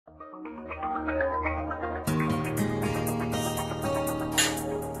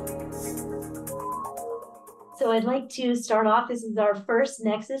So I'd like to start off. This is our first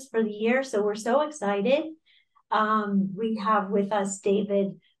Nexus for the year, so we're so excited. We have with us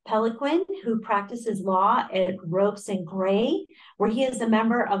David Peloquin, who practices law at Ropes and Gray, where he is a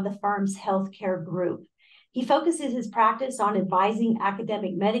member of the firm's healthcare group. He focuses his practice on advising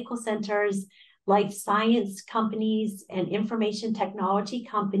academic medical centers, life science companies, and information technology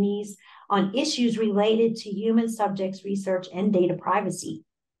companies on issues related to human subjects research and data privacy.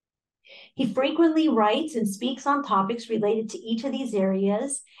 He frequently writes and speaks on topics related to each of these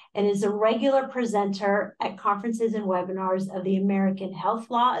areas and is a regular presenter at conferences and webinars of the American Health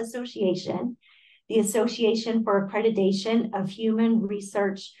Law Association, the Association for Accreditation of Human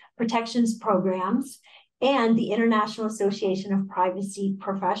Research Protections Programs, and the International Association of Privacy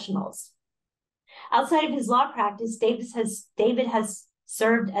Professionals. Outside of his law practice, David has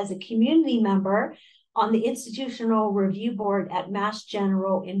served as a community member on the Institutional Review Board at Mass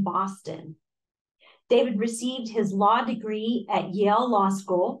General in Boston. David received his law degree at Yale Law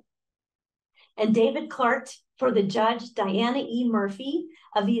School, and David clerked for the Judge Diana E. Murphy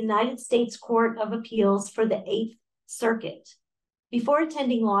of the United States Court of Appeals for the Eighth Circuit. Before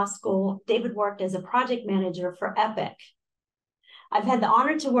attending law school, David worked as a project manager for Epic. I've had the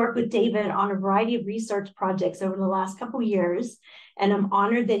honor to work with David on a variety of research projects over the last couple of years, and I'm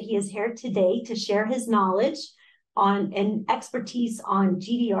honored that he is here today to share his knowledge on and expertise on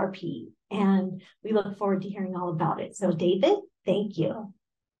GDPR, and we look forward to hearing all about it. So David, thank you.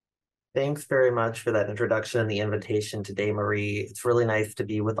 Thanks very much for that introduction and the invitation today, Marie. It's really nice to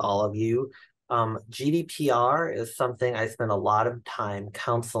be with all of you. GDPR is something I spend a lot of time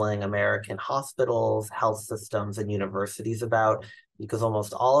counseling American hospitals, health systems, and universities about, because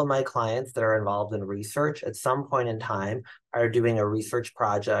almost all of my clients that are involved in research at some point in time are doing a research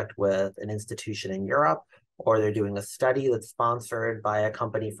project with an institution in Europe, or they're doing a study that's sponsored by a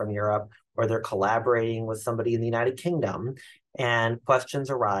company from Europe, or they're collaborating with somebody in the United Kingdom, and questions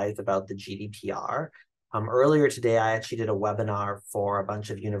arise about the GDPR. Earlier today, I actually did a webinar for a bunch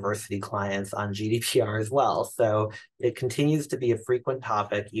of university clients on GDPR as well. So it continues to be a frequent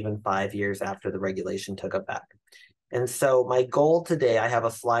topic even 5 years after the regulation took effect. And so my goal today, I have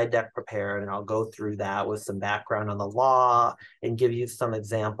a slide deck prepared, and I'll go through that with some background on the law and give you some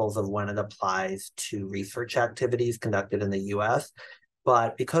examples of when it applies to research activities conducted in the US.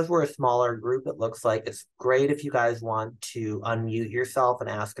 But because we're a smaller group, it looks like it's great if you guys want to unmute yourself and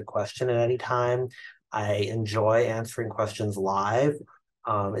ask a question at any time. I enjoy answering questions live.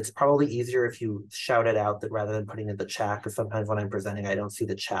 It's probably easier if you shout it out rather than putting it in the chat, because sometimes when I'm presenting, I don't see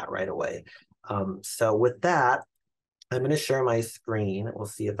the chat right away. So with that, I'm going to share my screen. We'll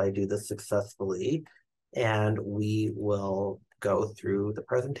see if I do this successfully, and we will go through the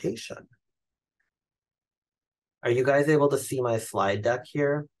presentation. Are you guys able to see my slide deck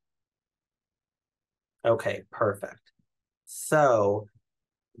here? Okay, perfect. So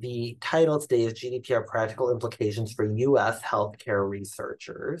the title today is GDPR Practical Implications for US Healthcare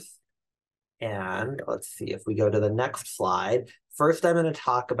Researchers. And let's see if we go to the next slide. First, I'm going to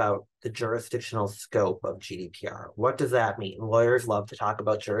talk about the jurisdictional scope of GDPR. What does that mean? Lawyers love to talk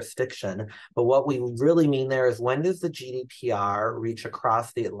about jurisdiction, but what we really mean there is, when does the GDPR reach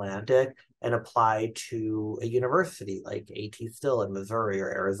across the Atlantic and apply to a university like A.T. Still in Missouri or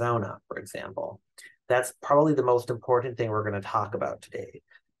Arizona, for example? That's probably the most important thing we're going to talk about today.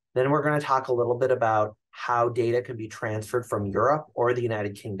 Then we're going to talk a little bit about how data can be transferred from Europe or the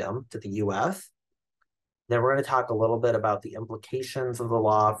United Kingdom to the US. Then we're going to talk a little bit about the implications of the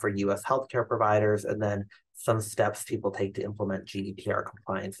law for US healthcare providers, and then some steps people take to implement GDPR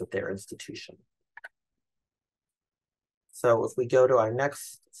compliance at their institution. So if we go to our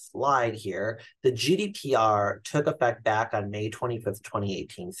next slide here, the GDPR took effect back on May 25th,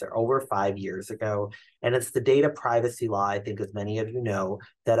 2018, so over 5 years ago. And it's the data privacy law, I think as many of you know,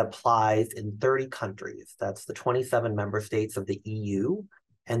 that applies in 30 countries. That's the 27 member states of the EU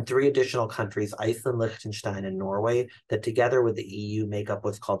and 3 additional countries, Iceland, Liechtenstein, and Norway, that together with the EU make up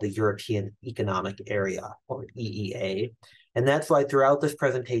what's called the European Economic Area, or EEA. And that's why throughout this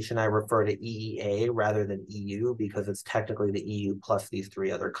presentation, I refer to EEA rather than EU, because it's technically the EU plus these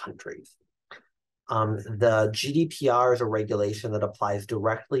 3 other countries. The GDPR is a regulation that applies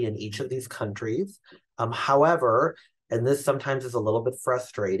directly in each of these countries. However, and this sometimes is a little bit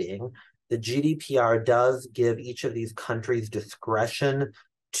frustrating, the GDPR does give each of these countries discretion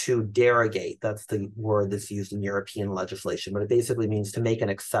to derogate. That's the word that's used in European legislation, but it basically means to make an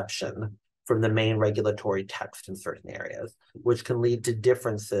exception from the main regulatory text in certain areas, which can lead to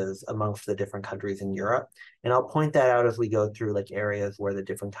differences amongst the different countries in Europe. And I'll point that out as we go through like areas where the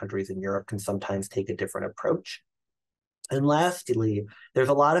different countries in Europe can sometimes take a different approach. And lastly, there's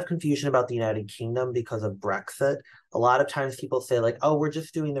a lot of confusion about the United Kingdom because of Brexit. A lot of times people say like, oh, we're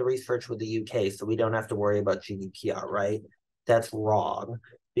just doing the research with the UK, so we don't have to worry about GDPR, right? That's wrong.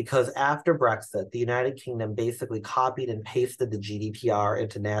 Because after Brexit, the United Kingdom basically copied and pasted the GDPR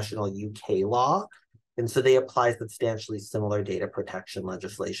into national UK law. And so they apply substantially similar data protection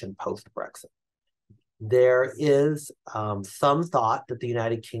legislation post-Brexit. There is some thought that the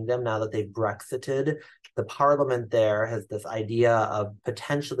United Kingdom, now that they've Brexited, the parliament there has this idea of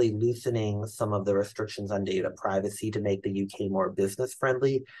potentially loosening some of the restrictions on data privacy to make the UK more business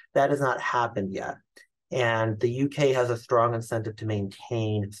friendly. That has not happened yet. And the UK has a strong incentive to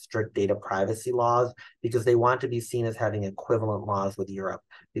maintain strict data privacy laws because they want to be seen as having equivalent laws with Europe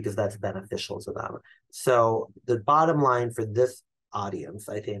because that's beneficial to them. So the bottom line for this audience,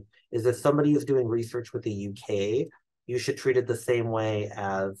 I think, is if somebody is doing research with the UK, you should treat it the same way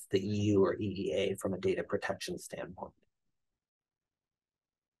as the EU or EEA from a data protection standpoint.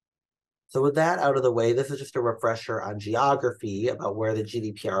 So with that out of the way, this is just a refresher on geography about where the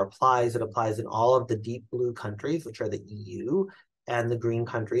GDPR applies. It applies in all of the deep blue countries, which are the EU, and the green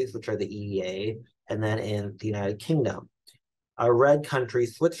countries, which are the EEA, and then in the United Kingdom. Our red country,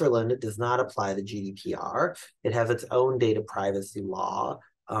 Switzerland, does not apply the GDPR. It has its own data privacy law.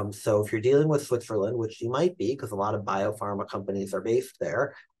 So if you're dealing with Switzerland, which you might be, because a lot of biopharma companies are based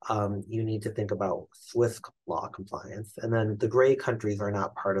there, you need to think about Swiss law compliance. And then the gray countries are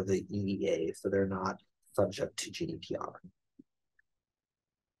not part of the EEA, so they're not subject to GDPR.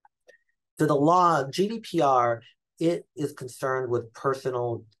 So the law, GDPR, it is concerned with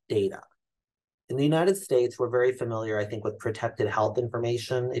personal data. In the United States, we're very familiar, I think, with protected health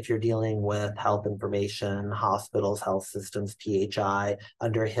information. If you're dealing with health information, hospitals, health systems, PHI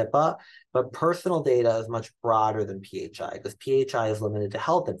under HIPAA, but personal data is much broader than PHI because PHI is limited to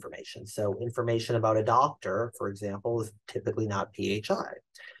health information. So information about a doctor, for example, is typically not PHI.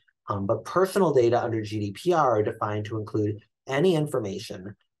 But personal data under GDPR are defined to include any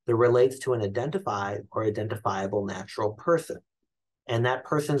information that relates to an identified or identifiable natural person. And that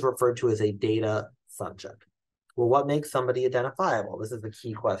person is referred to as a data subject. Well, what makes somebody identifiable? This is the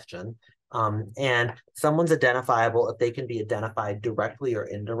key question. And someone's identifiable if they can be identified directly or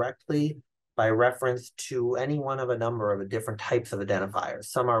indirectly by reference to any one of a number of different types of identifiers.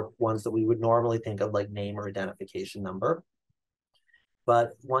 Some are ones that we would normally think of like name or identification number.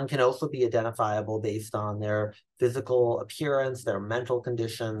 But one can also be identifiable based on their physical appearance, their mental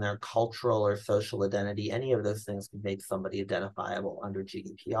condition, their cultural or social identity. Any of those things can make somebody identifiable under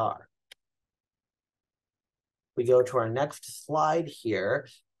GDPR. We go to our next slide here.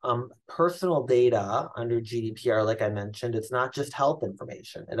 Personal data under GDPR, like I mentioned, it's not just health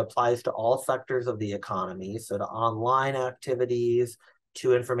information. It applies to all sectors of the economy, so to online activities,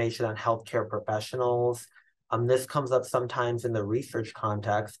 to information on healthcare professionals. This comes up sometimes in the research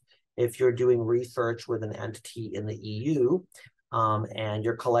context. If you're doing research with an entity in the EU, and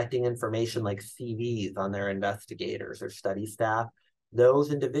you're collecting information like CVs on their investigators or study staff,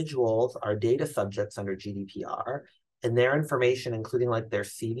 those individuals are data subjects under GDPR, and their information, including like their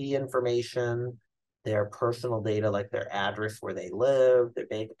CV information, their personal data, like their address where they live, their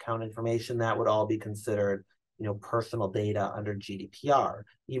bank account information, that would all be considered, personal data under GDPR,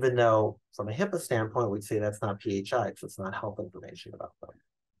 even though from a HIPAA standpoint, we'd say that's not PHI because it's not health information about them.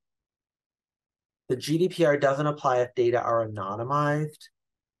 The GDPR doesn't apply if data are anonymized,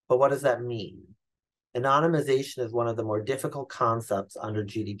 but what does that mean? Anonymization is one of the more difficult concepts under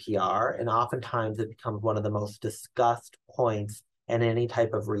GDPR, and oftentimes it becomes one of the most discussed points in any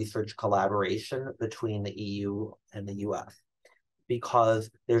type of research collaboration between the EU and the US. Because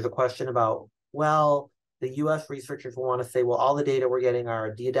there's a question about, well, the US researchers will want to say, well, all the data we're getting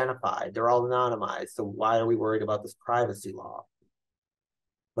are de-identified, they're all anonymized, so why are we worried about this privacy law?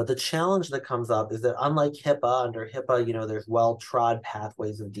 But the challenge that comes up is that unlike HIPAA, under HIPAA, there's well-trod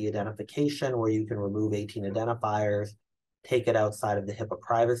pathways of de-identification where you can remove 18 identifiers, take it outside of the HIPAA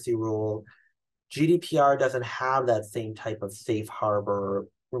privacy rule. GDPR doesn't have that same type of safe harbor,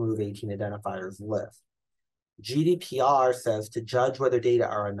 remove 18 identifiers list. GDPR says to judge whether data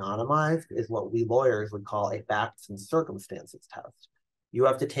are anonymized is what we lawyers would call a facts and circumstances test. You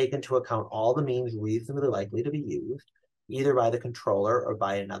have to take into account all the means reasonably likely to be used, either by the controller or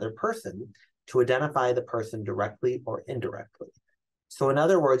by another person, to identify the person directly or indirectly. So in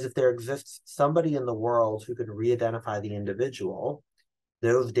other words, if there exists somebody in the world who could re-identify the individual,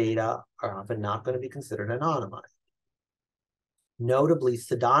 those data are often not going to be considered anonymized. Notably,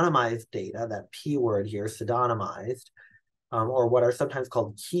 pseudonymized data, that P word here, pseudonymized, or what are sometimes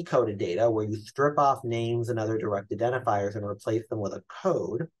called key-coded data, where you strip off names and other direct identifiers and replace them with a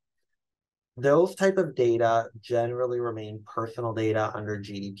code, Those type of data generally remain personal data under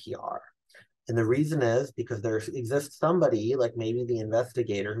GDPR. And the reason is because there exists somebody, like maybe the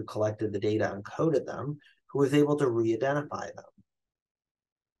investigator who collected the data and coded them, who was able to re-identify them.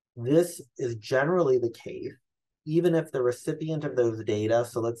 This is generally the case, even if the recipient of those data,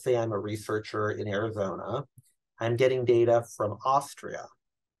 so let's say I'm a researcher in Arizona, I'm getting data from Austria.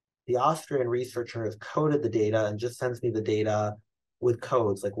 The Austrian researcher has coded the data and just sends me the data with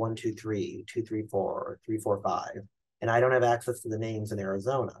codes like 123, 234, 345, and I don't have access to the names in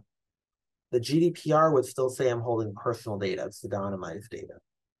Arizona. The GDPR would still say I'm holding personal data, pseudonymized data.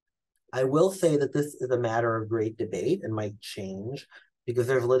 I will say that this is a matter of great debate and might change because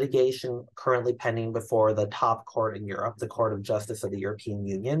there's litigation currently pending before the top court in Europe, the Court of Justice of the European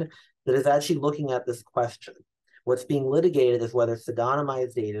Union, that is actually looking at this question. What's being litigated is whether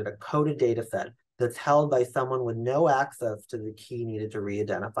pseudonymized data, a coded data set that's held by someone with no access to the key needed to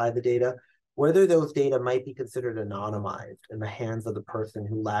re-identify the data, whether those data might be considered anonymized in the hands of the person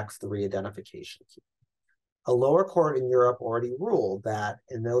who lacks the re-identification key. A lower court in Europe already ruled that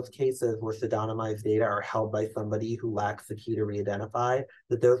in those cases where pseudonymized data are held by somebody who lacks the key to re-identify,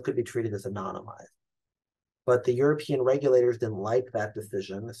 that those could be treated as anonymized. But the European regulators didn't like that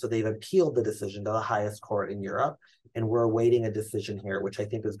decision, so they've appealed the decision to the highest court in Europe, and we're awaiting a decision here, which I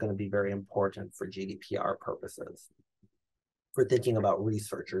think is going to be very important for GDPR purposes, for thinking about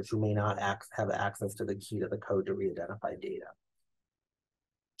researchers who may not have access to the key to the code to re-identify data.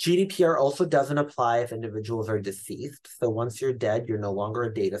 GDPR also doesn't apply if individuals are deceased. So once you're dead, you're no longer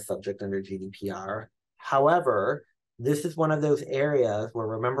a data subject under GDPR. However, this is one of those areas where,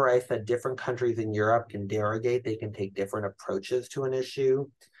 remember I said different countries in Europe can derogate, they can take different approaches to an issue.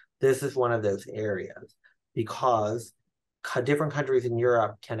 This is one of those areas because different countries in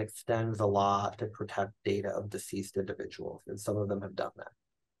Europe can extend the law to protect data of deceased individuals, and some of them have done that.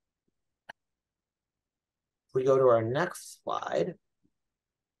 If we go to our next slide,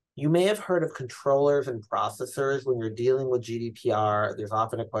 you may have heard of controllers and processors. When you're dealing with GDPR, there's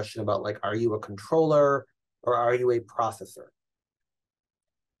often a question about, like, are you a controller or are you a processor?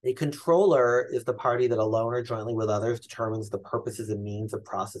 A controller is the party that alone or jointly with others determines the purposes and means of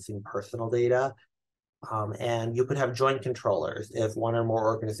processing personal data. And you could have joint controllers if one or more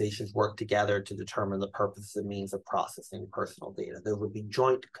organizations work together to determine the purposes and means of processing personal data. There would be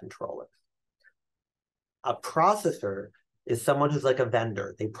joint controllers. A processor is someone who's like a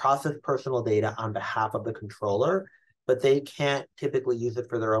vendor. They process personal data on behalf of the controller, but they can't typically use it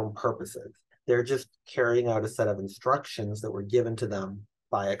for their own purposes. They're just carrying out a set of instructions that were given to them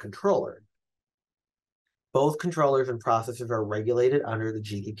by a controller. Both controllers and processors are regulated under the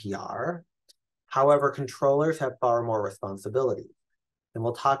GDPR. However, controllers have far more responsibility. And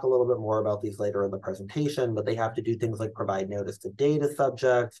we'll talk a little bit more about these later in the presentation, but they have to do things like provide notice to data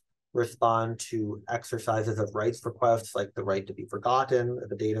subjects, respond to exercises of rights requests, like the right to be forgotten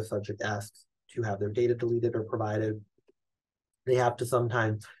if a data subject asks to have their data deleted or provided. They have to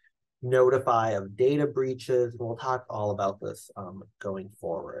sometimes notify of data breaches, and we'll talk all about this going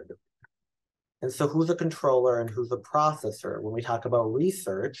forward. And so who's a controller and who's a processor? When we talk about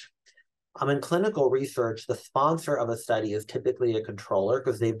research, in clinical research, the sponsor of a study is typically a controller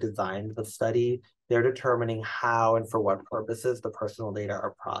because they've designed the study. They're determining how and for what purposes the personal data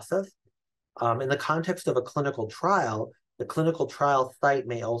are processed. In the context of a clinical trial, the clinical trial site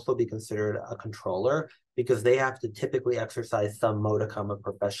may also be considered a controller because they have to typically exercise some modicum of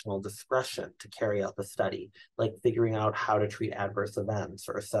professional discretion to carry out the study, like figuring out how to treat adverse events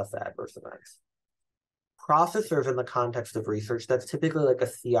or assess adverse events. Processors in the context of research, that's typically like a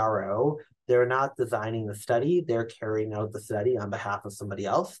CRO. They're not designing the study, they're carrying out the study on behalf of somebody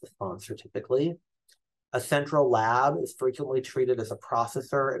else, the sponsor typically. A central lab is frequently treated as a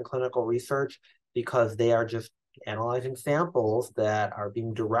processor in clinical research because they are just analyzing samples that are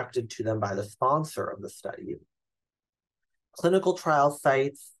being directed to them by the sponsor of the study. Clinical trial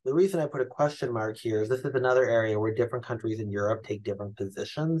sites, the reason I put a question mark here is this is another area where different countries in Europe take different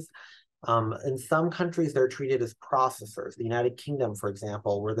positions. In some countries, they're treated as processors. The United Kingdom, for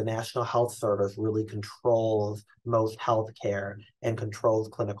example, where the National Health Service really controls most healthcare and controls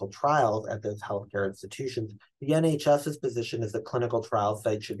clinical trials at those healthcare institutions. The NHS's position is that clinical trial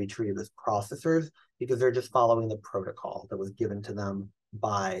sites should be treated as processors because they're just following the protocol that was given to them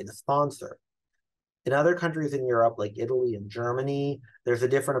by the sponsor. In other countries in Europe, like Italy and Germany, there's a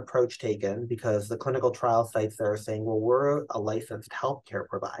different approach taken because the clinical trial sites there are saying, well, we're a licensed healthcare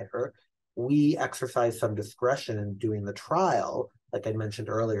provider. We exercise some discretion in doing the trial, like I mentioned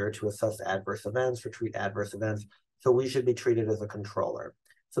earlier, to assess adverse events or treat adverse events. So we should be treated as a controller.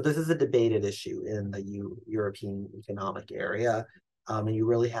 So this is a debated issue in the European Economic Area. And you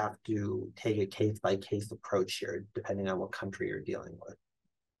really have to take a case-by-case approach here, depending on what country you're dealing with.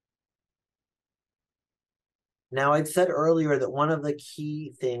 Now, I'd said earlier that one of the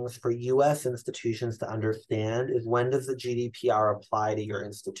key things for US institutions to understand is when does the GDPR apply to your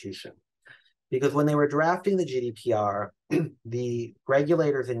institution? Because when they were drafting the GDPR, the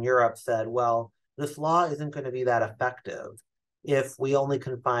regulators in Europe said, well, this law isn't going to be that effective if we only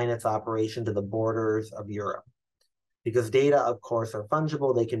confine its operation to the borders of Europe. Because data, of course, are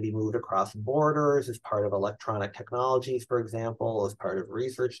fungible. They can be moved across borders as part of electronic technologies, for example, as part of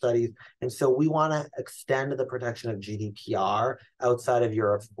research studies. And so we want to extend the protection of GDPR outside of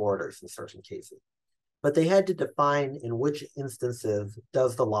Europe's borders in certain cases. But they had to define in which instances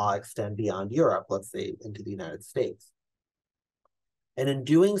does the law extend beyond Europe, let's say into the United States. And in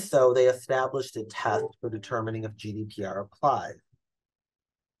doing so, they established a test for determining if GDPR applies.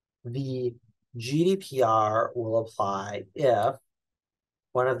 The GDPR will apply if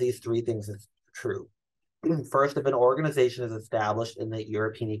one of these three things is true. First, if an organization is established in the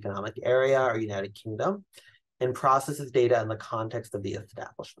European Economic Area or United Kingdom and processes data in the context of the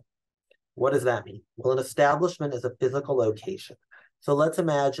establishment. What does that mean? Well, an establishment is a physical location. So let's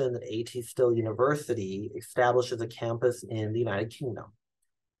imagine that A.T. Still University establishes a campus in the United Kingdom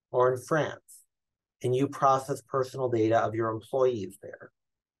or in France, and you process personal data of your employees there.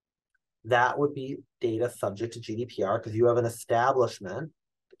 That would be data subject to GDPR because you have an establishment,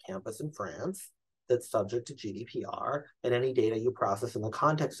 the campus in France, that's subject to GDPR, and any data you process in the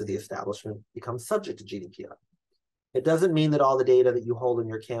context of the establishment becomes subject to GDPR. It doesn't mean that all the data that you hold in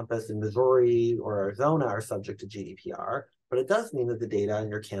your campus in Missouri or Arizona are subject to GDPR, but it does mean that the data on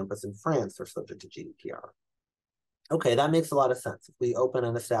your campus in France are subject to GDPR. Okay, that makes a lot of sense. If we open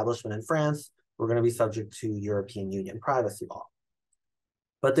an establishment in France, we're going to be subject to European Union privacy law.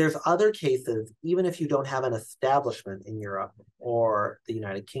 But there's other cases, even if you don't have an establishment in Europe or the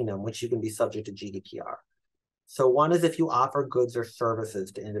United Kingdom, which you can be subject to GDPR. So one is if you offer goods or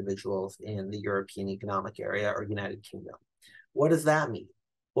services to individuals in the European Economic Area or United Kingdom. What does that mean?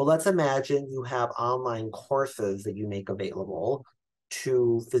 Well, let's imagine you have online courses that you make available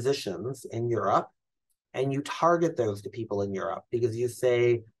to physicians in Europe, and you target those to people in Europe because you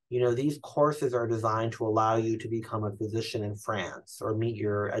say, you know, these courses are designed to allow you to become a physician in France or meet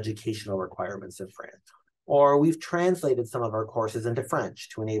your educational requirements in France. Or we've translated some of our courses into French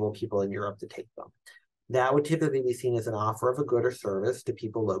to enable people in Europe to take them. That would typically be seen as an offer of a good or service to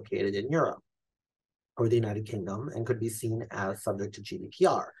people located in Europe or the United Kingdom and could be seen as subject to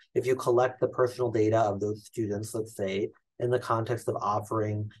GDPR. If you collect the personal data of those students, let's say, in the context of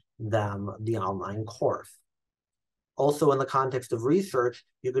offering them the online course. Also, in the context of research,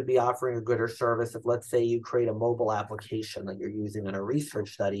 you could be offering a good or service if, let's say, you create a mobile application that you're using in a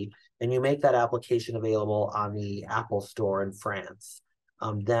research study, and you make that application available on the Apple Store in France.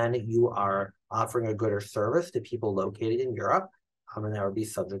 Then you are offering a good or service to people located in Europe, and that would be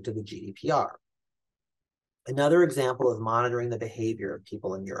subject to the GDPR. Another example is monitoring the behavior of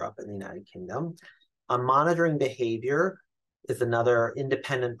people in Europe and the United Kingdom. Monitoring behavior is another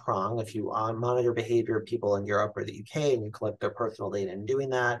independent prong. If you monitor behavior of people in Europe or the UK and you collect their personal data in doing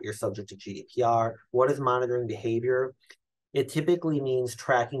that, you're subject to GDPR. What is monitoring behavior? It typically means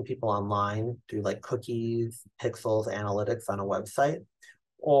tracking people online through like cookies, pixels, analytics on a website,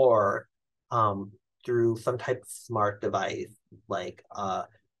 or through some type of smart device like a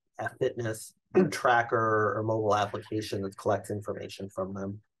fitness tracker or mobile application that collects information from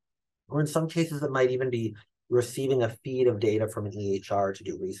them. Or in some cases, it might even be receiving a feed of data from an EHR to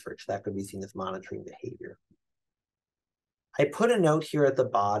do research. That could be seen as monitoring behavior. I put a note here at the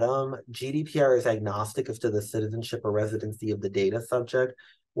bottom. GDPR is agnostic as to the citizenship or residency of the data subject.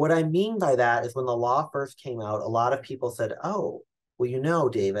 What I mean by that is when the law first came out, a lot of people said, oh, well, you know,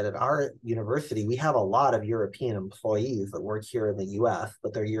 David, at our university, we have a lot of European employees that work here in the US,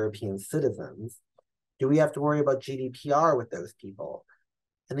 but they're European citizens. Do we have to worry about GDPR with those people?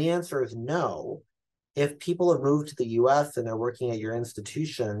 And the answer is no. If people have moved to the US and they're working at your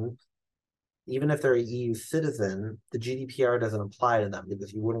institution, even if they're a EU citizen, the GDPR doesn't apply to them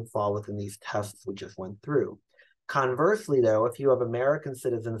because you wouldn't fall within these tests we just went through. Conversely, though, if you have American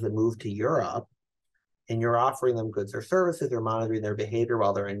citizens that move to Europe and you're offering them goods or services or monitoring their behavior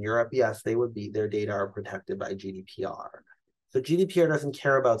while they're in Europe, yes, they would be, their data are protected by GDPR. So GDPR doesn't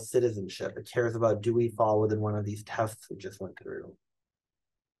care about citizenship. It cares about, do we fall within one of these tests we just went through?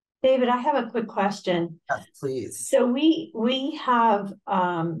 David, I have a quick question. Yes, please. So we have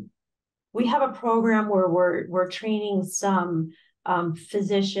a program where we're training some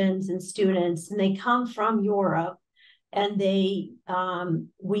physicians and students, and they come from Europe, and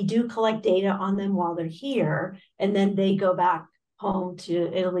we do collect data on them while they're here, and then they go back home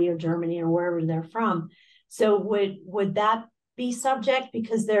to Italy or Germany or wherever they're from. So would that be subject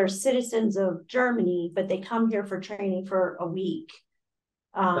because they're citizens of Germany, but they come here for training for a week?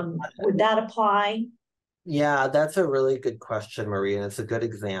 Would that apply? Yeah, that's a really good question, Marie, and it's a good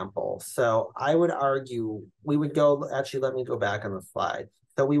example. So I would argue we would go, actually, let me go back on the slide.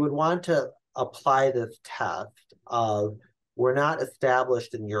 So we would want to apply this test of we're not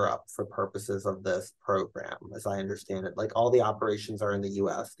established in Europe for purposes of this program, as I understand it. Like all the operations are in the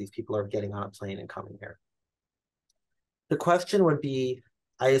US. These people are getting on a plane and coming here. The question would be,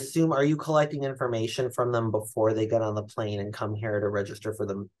 I assume, are you collecting information from them before they get on the plane and come here to register for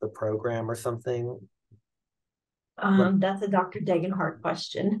the program or something? That's a Dr. Degenhardt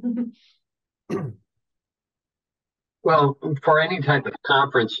question. Well, for any type of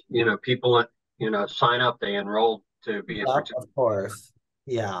conference, people, sign up, they enroll to be a Yep, participant. of course.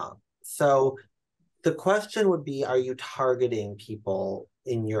 Yeah. So the question would be, are you targeting people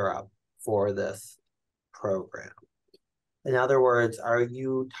in Europe for this program? In other words, are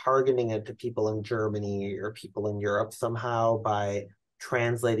you targeting it to people in Germany or people in Europe somehow by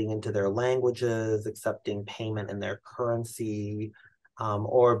translating into their languages, accepting payment in their currency,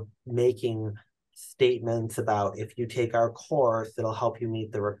 or making statements about if you take our course, it'll help you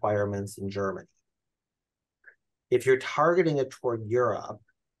meet the requirements in Germany. If you're targeting it toward Europe,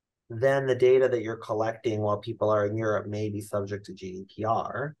 then the data that you're collecting while people are in Europe may be subject to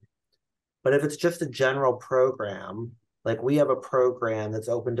GDPR. But if it's just a general program, like we have a program that's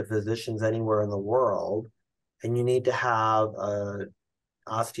open to physicians anywhere in the world, and you need to have an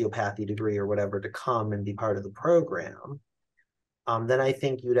osteopathy degree or whatever to come and be part of the program, then I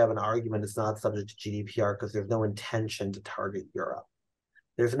think you'd have an argument it's not subject to GDPR because there's no intention to target Europe.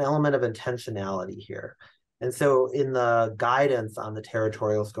 There's an element of intentionality here. And so in the guidance on the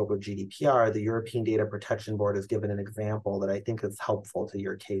territorial scope of GDPR, the European Data Protection Board has given an example that I think is helpful to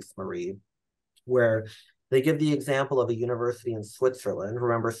your case, Marie, where they give the example of a university in Switzerland.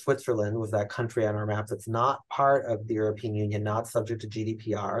 Remember, Switzerland was that country on our map that's not part of the European Union, not subject to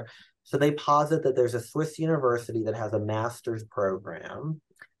GDPR. So they posit that there's a Swiss university that has a master's program.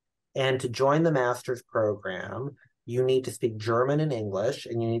 And to join the master's program, you need to speak German and English,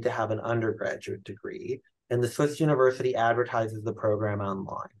 and you need to have an undergraduate degree. And the Swiss university advertises the program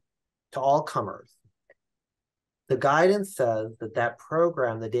online to all comers. The guidance says that that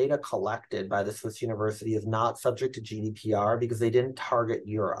program, the data collected by the Swiss university is not subject to GDPR because they didn't target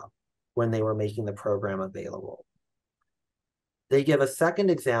Europe when they were making the program available. They give a second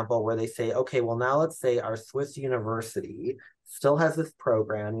example where they say, okay, well, now let's say our Swiss university still has this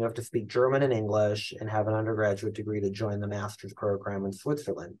program. You have to speak German and English and have an undergraduate degree to join the master's program in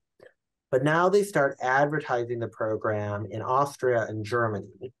Switzerland. But now they start advertising the program in Austria and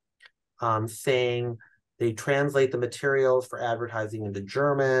Germany, saying they translate the materials for advertising into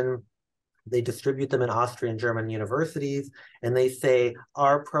German. They distribute them in Austrian and German universities, and they say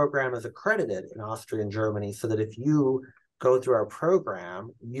our program is accredited in Austria and Germany so that if you go through our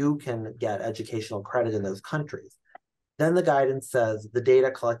program, you can get educational credit in those countries. Then the guidance says the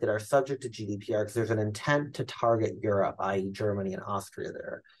data collected are subject to GDPR because there's an intent to target Europe, i.e. Germany and Austria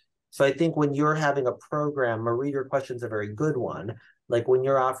there. So I think when you're having a program, Marie, your question's a very good one. Like when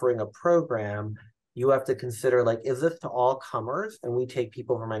you're offering a program, you have to consider, like, is this to all comers and we take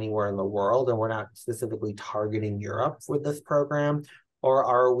people from anywhere in the world and we're not specifically targeting Europe with this program? Or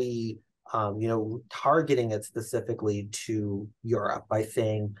are we, targeting it specifically to Europe by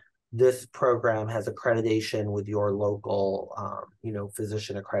saying this program has accreditation with your local,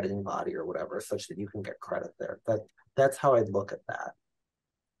 physician accrediting body or whatever, such that you can get credit there. That's how I'd look at that.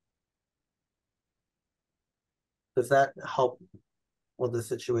 Does that help with the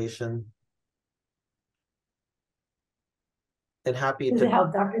situation? And happy Does to it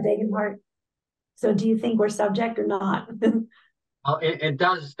help, Dr. Degenhardt? So do you think we're subject or not? Well, it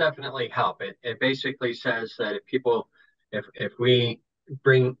does definitely help. It basically says that if we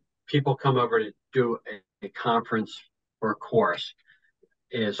bring people come over to do a conference or a course,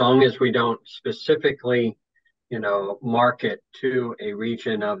 as long as we don't specifically, market to a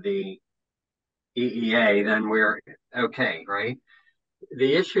region of the EEA, then we're okay, right?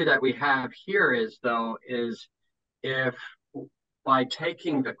 The issue that we have here is if by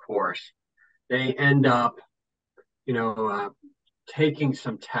taking the course, they end up, taking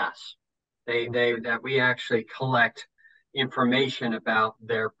some tests. That we actually collect information about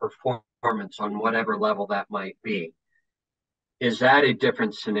their performance on whatever level that might be. Is that a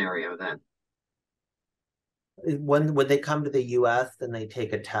different scenario then? when they come to the US and they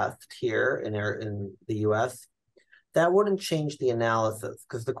take a test here in the US, that wouldn't change the analysis,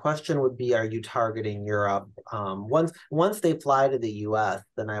 because the question would be, are you targeting Europe? Once they fly to the US,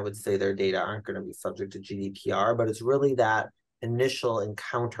 then I would say their data aren't going to be subject to GDPR, but it's really that initial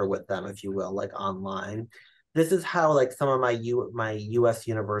encounter with them, if you will, like online. This is how like some of my US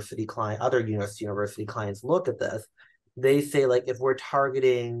university other US university clients look at this. They say like, if we're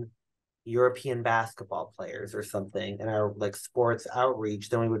targeting European basketball players or something in our like sports outreach,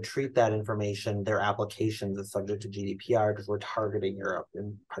 then we would treat that information, their applications, as subject to GDPR because we're targeting Europe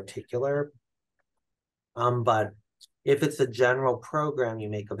in particular. But if it's a general program you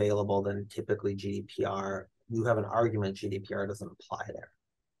make available, then typically GDPR, you have an argument GDPR doesn't apply there.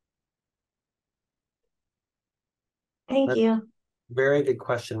 Thank you. Very good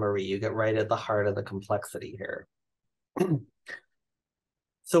question, Marie. You get right at the heart of the complexity here.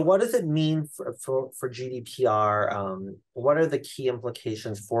 So what does it mean for GDPR? What are the key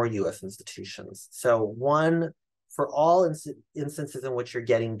implications for US institutions? So one, for all instances in which you're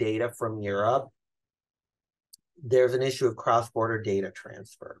getting data from Europe, there's an issue of cross-border data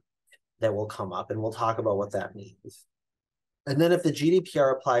transfer that will come up, and we'll talk about what that means. And then if the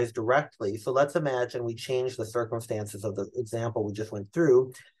GDPR applies directly, so let's imagine we change the circumstances of the example we just went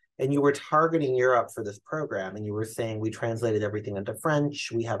through, and you were targeting Europe for this program, and you were saying we translated everything into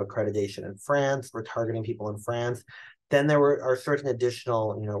French, we have accreditation in France, we're targeting people in France, then there are certain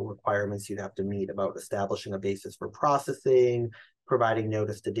additional requirements you'd have to meet about establishing a basis for processing, providing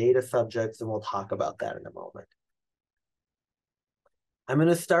notice to data subjects, and we'll talk about that in a moment. I'm going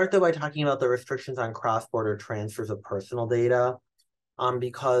to start, though, by talking about the restrictions on cross-border transfers of personal data,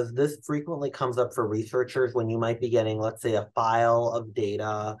 because this frequently comes up for researchers when you might be getting, let's say, a file of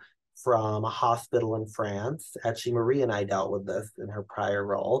data from a hospital in France. Actually, Marie and I dealt with this in her prior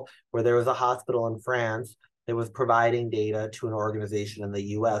role, where there was a hospital in France that was providing data to an organization in the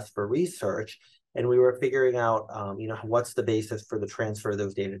US for research, and we were figuring out, what's the basis for the transfer of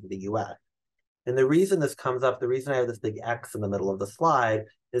those data to the US. And the reason this comes up, the reason I have this big X in the middle of the slide,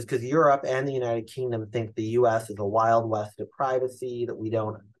 is because Europe and the United Kingdom think the US is a wild west of privacy, that we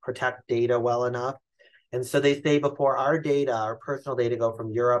don't protect data well enough. And so they say before our data, our personal data, go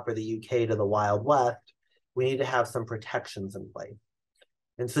from Europe or the UK to the Wild West, we need to have some protections in place.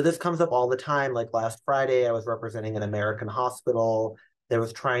 And so this comes up all the time. Like last Friday, I was representing an American hospital that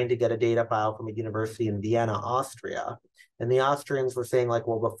was trying to get a data file from a university in Vienna, Austria. And the Austrians were saying, like,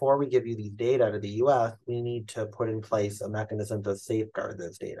 well, before we give you these data to the US, we need to put in place a mechanism to safeguard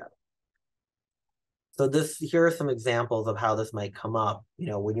those data. So here are some examples of how this might come up.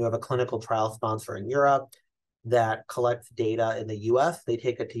 When you have a clinical trial sponsor in Europe that collects data in the US, they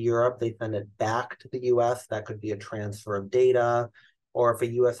take it to Europe, they send it back to the US. That could be a transfer of data. Or if a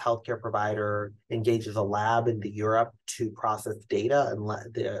US healthcare provider engages a lab in Europe to process data and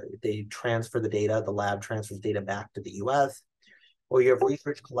they transfer the data, the lab transfers data back to the US. Or you have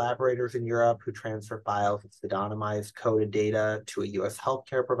research collaborators in Europe who transfer files of pseudonymized coded data to a US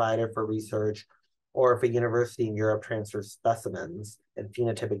healthcare provider for research. Or if a university in Europe transfers specimens and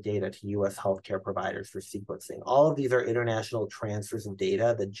phenotypic data to US healthcare providers for sequencing. All of these are international transfers of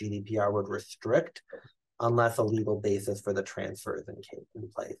data that GDPR would restrict unless a legal basis for the transfer is in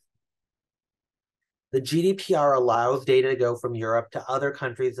place. The GDPR allows data to go from Europe to other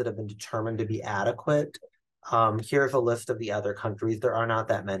countries that have been determined to be adequate. Here's a list of the other countries. There are not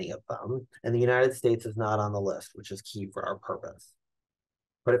that many of them. And the United States is not on the list, which is key for our purpose.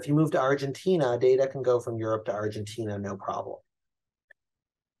 But if you move to Argentina, data can go from Europe to Argentina, no problem.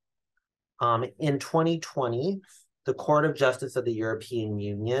 In 2020, the Court of Justice of the European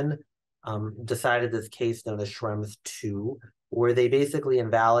Union decided this case known as Schrems II, where they basically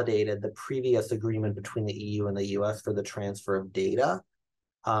invalidated the previous agreement between the EU and the US for the transfer of data.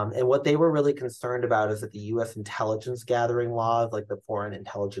 And what they were really concerned about is that the US intelligence gathering laws, like the Foreign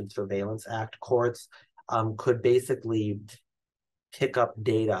Intelligence Surveillance Act courts, could basically pick up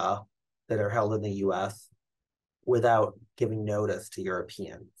data that are held in the US without giving notice to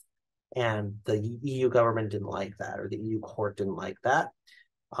Europeans. And the EU government didn't like that, or the EU court didn't like that.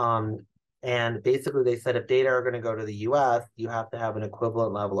 And basically they said if data are going to go to the US, you have to have an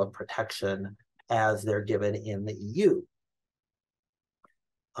equivalent level of protection as they're given in the EU.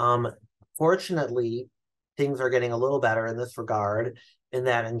 Fortunately, things are getting a little better in this regard, in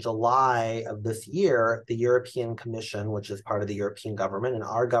that in July of this year, the European Commission, which is part of the European government, and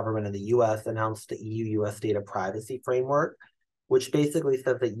our government in the US announced the EU-US data privacy framework, which basically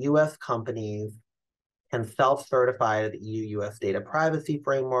says that US companies can self-certify the EU-US data privacy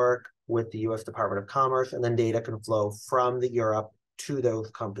framework with the US Department of Commerce, and then data can flow from the Europe to those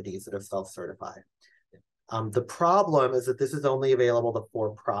companies that have self-certified. The problem is that this is only available to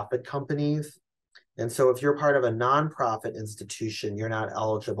for-profit companies. And so if you're part of a nonprofit institution, you're not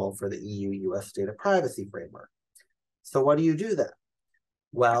eligible for the EU-US data privacy framework. So what do you do then?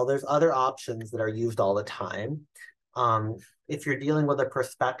 Well, there's other options that are used all the time. If you're dealing with a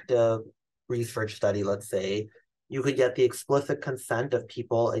prospective research study, let's say, you could get the explicit consent of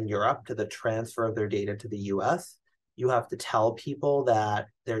people in Europe to the transfer of their data to the US. You have to tell people that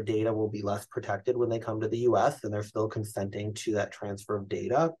their data will be less protected when they come to the US, and they're still consenting to that transfer of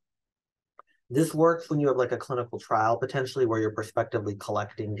data. This works when you have like a clinical trial, potentially, where you're prospectively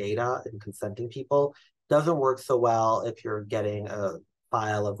collecting data and consenting people. Doesn't work so well if you're getting a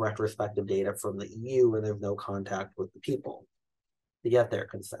file of retrospective data from the EU and there's no contact with the people to get their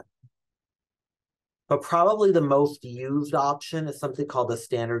consent. But probably the most used option is something called the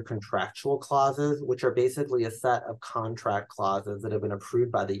standard contractual clauses, which are basically a set of contract clauses that have been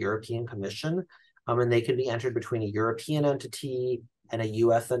approved by the European Commission. And they can be entered between a European entity and a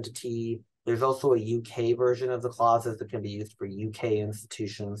US entity. There's also a UK version of the clauses that can be used for UK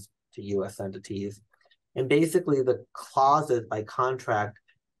institutions to US entities. And basically the clauses by contract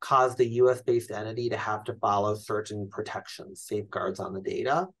cause the US-based entity to have to follow certain protections, safeguards on the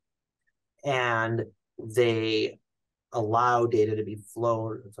data. And they allow data to be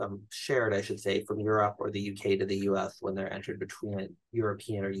shared, I should say, from Europe or the UK to the US when they're entered between a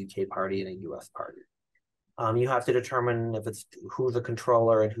European or UK party and a US party. You have to determine if it's who's a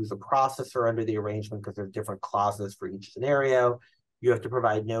controller and who's a processor under the arrangement, because there's different clauses for each scenario. You have to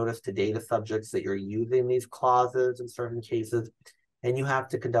provide notice to data subjects that you're using these clauses in certain cases. And you have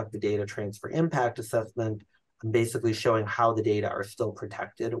to conduct the data transfer impact assessment, basically showing how the data are still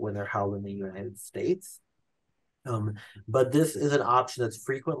protected when they're held in the United States. But this is an option that's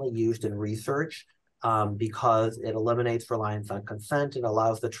frequently used in research because it eliminates reliance on consent and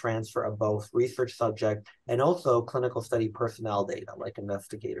allows the transfer of both research subject and also clinical study personnel data, like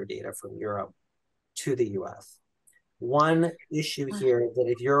investigator data from Europe to the US. One issue here is that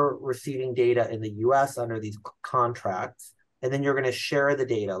if you're receiving data in the US under these contracts, and then you're going to share the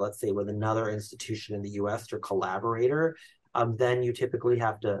data, let's say, with another institution in the US or collaborator, then you typically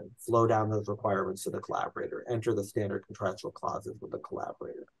have to flow down those requirements to the collaborator, enter the standard contractual clauses with the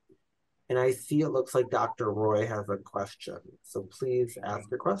collaborator. And I see it looks like Dr. Roy has a question. So please ask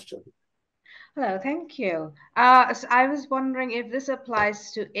your question. Hello, thank you. So I was wondering if this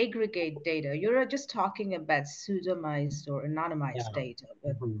applies to aggregate data. You're just talking about pseudonymized or anonymized data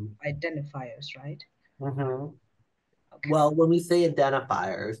with identifiers, right? Okay. Well, when we say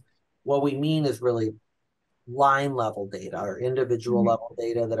identifiers, what we mean is really line level data or individual level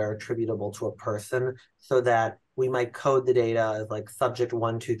data that are attributable to a person, so that we might code the data as like subject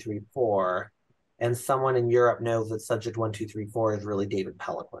 1, 2, 3, 4, and someone in Europe knows that subject 1, 2, 3, 4 is really David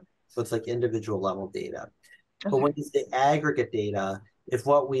Peloquin. So it's like individual level data. But when you say aggregate data, if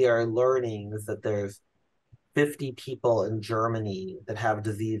what we are learning is that there's 50 people in Germany that have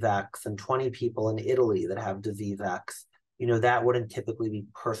disease X and 20 people in Italy that have disease X, you know, that wouldn't typically be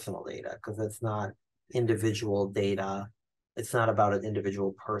personal data because it's not individual data. It's not about an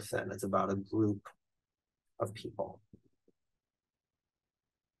individual person. It's about a group of people.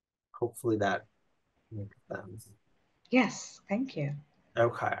 Hopefully that makes sense. Yes, thank you.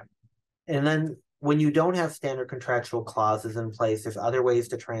 Okay. And then when you don't have standard contractual clauses in place, there's other ways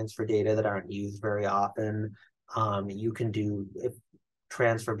to transfer data that aren't used very often. You can do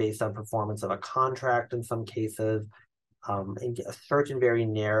transfer based on performance of a contract in some cases. In certain very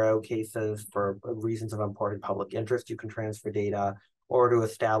narrow cases, for reasons of important public interest, you can transfer data, or to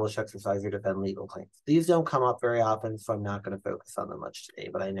establish, exercise, or defend legal claims. These don't come up very often, so I'm not going to focus on them much today,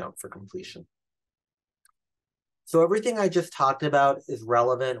 but I note for completion. So everything I just talked about is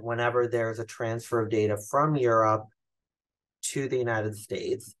relevant whenever there's a transfer of data from Europe to the United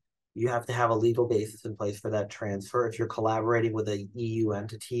States. You have to have a legal basis in place for that transfer. If you're collaborating with an EU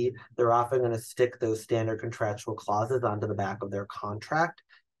entity, they're often going to stick those standard contractual clauses onto the back of their contract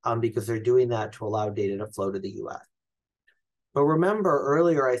because they're doing that to allow data to flow to the US. But remember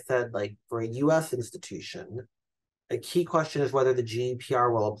earlier I said, like, for a US institution, a key question is whether the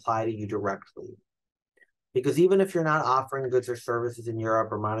GDPR will apply to you directly. Because even if you're not offering goods or services in Europe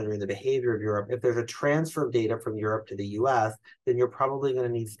or monitoring the behavior of Europe, if there's a transfer of data from Europe to the US, then you're probably going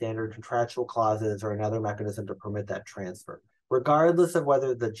to need standard contractual clauses or another mechanism to permit that transfer, regardless of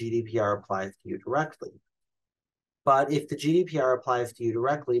whether the GDPR applies to you directly. But if the GDPR applies to you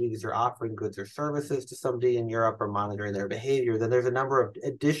directly because you're offering goods or services to somebody in Europe or monitoring their behavior, then there's a number of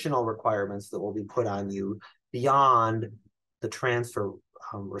additional requirements that will be put on you beyond the transfer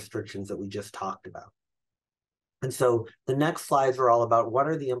restrictions that we just talked about. And so the next slides are all about what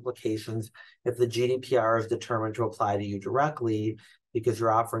are the implications if the GDPR is determined to apply to you directly. because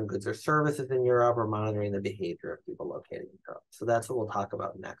you're offering goods or services in Europe or monitoring the behavior of people located in Europe. So that's what we'll talk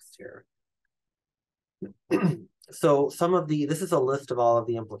about next here. So this is a list of all of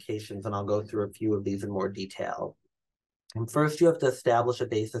the implications, and I'll go through a few of these in more detail. And first, you have to establish a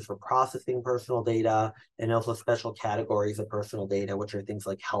basis for processing personal data and also special categories of personal data, which are things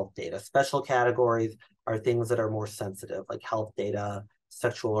like health data. Special categories are things that are more sensitive, like health data,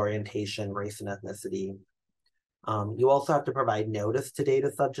 sexual orientation, race and ethnicity. You also have to provide notice to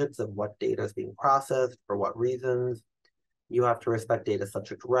data subjects of what data is being processed, for what reasons. You have to respect data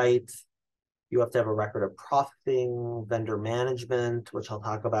subject rights. You have to have a record of processing, vendor management, which I'll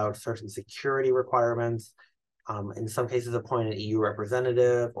talk about, certain security requirements. In some cases, appoint an EU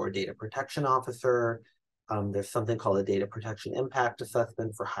representative or a data protection officer. There's something called a data protection impact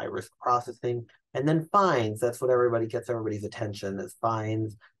assessment for high-risk processing. And then fines, that's what gets everybody's attention, is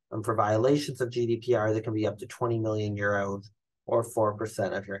fines for violations of GDPR that can be up to 20 million euros or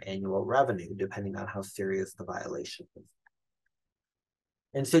 4% of your annual revenue, depending on how serious the violation is.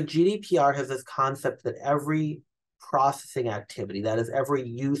 And so GDPR has this concept that every processing activity, that is every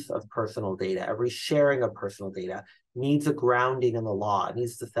use of personal data, every sharing of personal data, needs a grounding in the law. It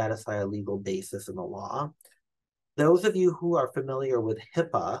needs to satisfy a legal basis in the law. Those of you who are familiar with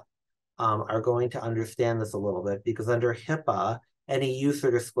HIPAA are going to understand this a little bit, because under HIPAA, any use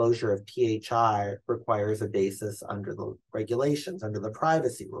or disclosure of PHI requires a basis under the regulations, under the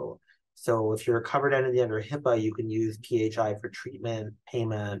privacy rule. So if you're a covered entity under HIPAA, you can use PHI for treatment,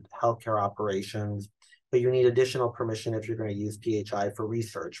 payment, healthcare operations, but you need additional permission if you're going to use PHI for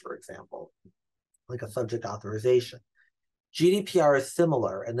research, for example, like a subject authorization. GDPR is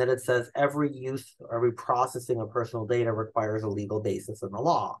similar in that it says every use, every processing of personal data requires a legal basis in the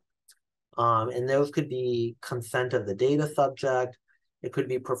law. And those could be consent of the data subject. It could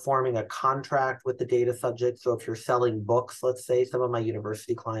be performing a contract with the data subject. So if you're selling books, let's say some of my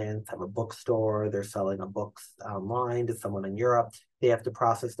university clients have a bookstore, they're selling a books online to someone in Europe. They have to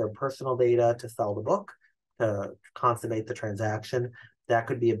process their personal data to sell the book, to consummate the transaction. That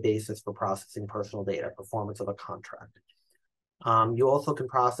could be a basis for processing personal data, performance of a contract. You also can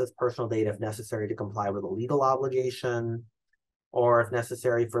process personal data if necessary to comply with a legal obligation, or if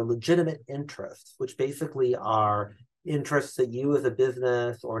necessary for legitimate interests, which basically are interests that you as a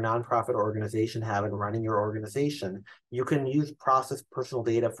business or nonprofit organization have in running your organization. You can process personal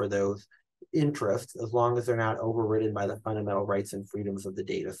data for those interests as long as they're not overridden by the fundamental rights and freedoms of the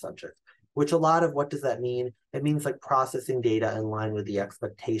data subject. Which what does that mean? It means like processing data in line with the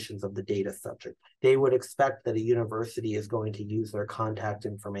expectations of the data subject. They would expect that a university is going to use their contact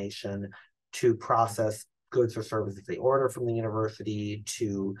information to process goods or services they order from the university,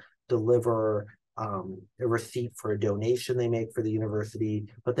 to deliver a receipt for a donation they make for the university,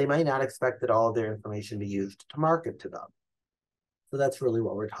 but they might not expect that all of their information be used to market to them. So that's really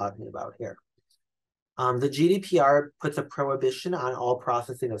what we're talking about here. The GDPR puts a prohibition on all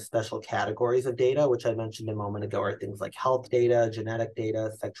processing of special categories of data, which I mentioned a moment ago are things like health data, genetic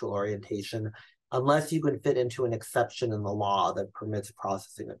data, sexual orientation, unless you can fit into an exception in the law that permits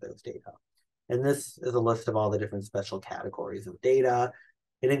processing of those data. And this is a list of all the different special categories of data.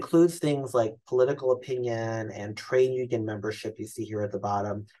 It includes things like political opinion and trade union membership, you see here at the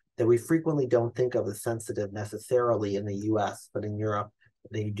bottom, that we frequently don't think of as sensitive necessarily in the US, but in Europe,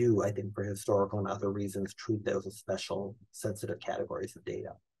 they do, I think, for historical and other reasons, treat those as special sensitive categories of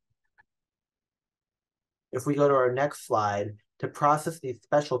data. If we go to our next slide, to process these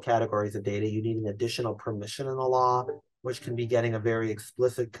special categories of data, you need an additional permission in the law, which can be getting a very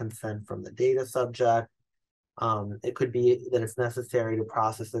explicit consent from the data subject. It could be that it's necessary to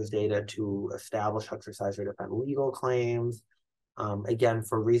process those data to establish, exercise, or defend legal claims. Again,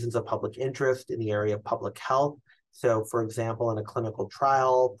 for reasons of public interest in the area of public health. So, for example, in a clinical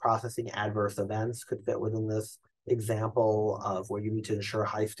trial, processing adverse events could fit within this example of where you need to ensure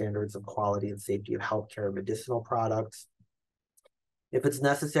high standards of quality and safety of healthcare and medicinal products. If it's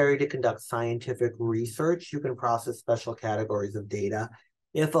necessary to conduct scientific research, you can process special categories of data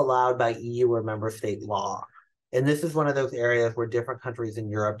if allowed by EU or member state law. And this is one of those areas where different countries in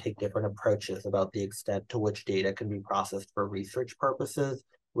Europe take different approaches about the extent to which data can be processed for research purposes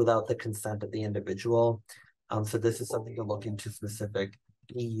without the consent of the individual. So this is something to look into specific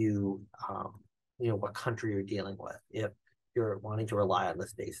EU, what country you're dealing with if you're wanting to rely on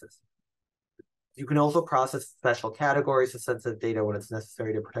this basis. You can also process special categories of sensitive data when it's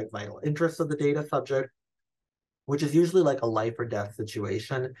necessary to protect vital interests of the data subject, which is usually like a life or death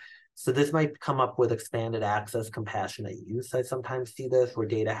situation. So this might come up with expanded access, compassionate use. I sometimes see this where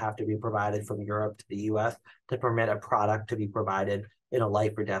data have to be provided from Europe to the US to permit a product to be provided in a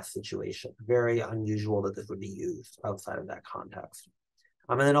life or death situation. Very unusual that this would be used outside of that context.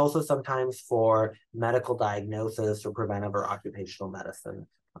 And then also sometimes for medical diagnosis or preventive or occupational medicine,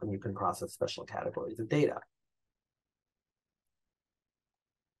 you can process special categories of data.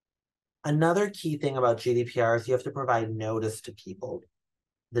 Another key thing about GDPR is you have to provide notice to people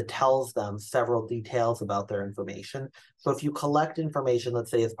that tells them several details about their information. So if you collect information,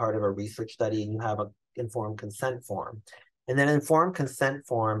 let's say as part of a research study, and you have an informed consent form, and then informed consent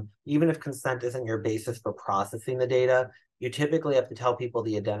form, even if consent isn't your basis for processing the data, you typically have to tell people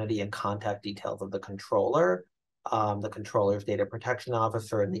the identity and contact details of the controller's data protection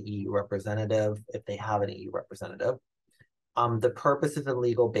officer, and the EU representative, if they have an EU representative. The purposes and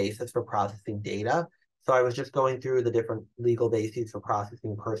legal basis for processing data. So I was just going through the different legal bases for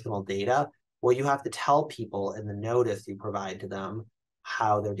processing personal data. Well, you have to tell people in the notice you provide to them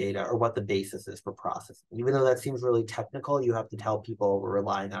how their data or what the basis is for processing. Even though that seems really technical, you have to tell people we're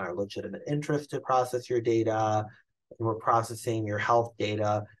relying on our legitimate interest to process your data, and we're processing your health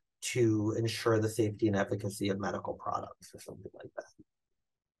data to ensure the safety and efficacy of medical products or something like that.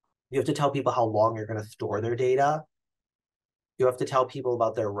 You have to tell people how long you're going to store their data. You have to tell people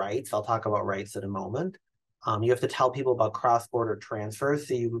about their rights. I'll talk about rights in a moment. You have to tell people about cross-border transfers.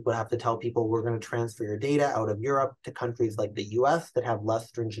 So you would have to tell people we're going to transfer your data out of Europe to countries like the US that have less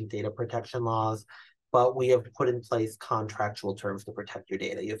stringent data protection laws, but we have put in place contractual terms to protect your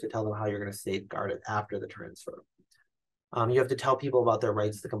data. You have to tell them how you're going to safeguard it after the transfer. You have to tell people about their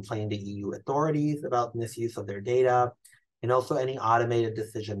rights to complain to EU authorities about misuse of their data, and also any automated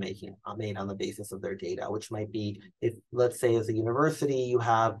decision-making made on the basis of their data, which might be, if let's say as a university, you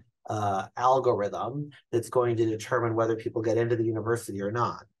have an algorithm that's going to determine whether people get into the university or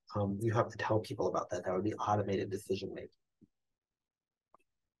not. You have to tell people about that. That would be automated decision-making.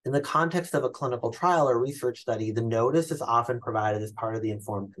 In the context of a clinical trial or research study, the notice is often provided as part of the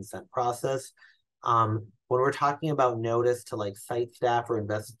informed consent process. When we're talking about notice to like site staff or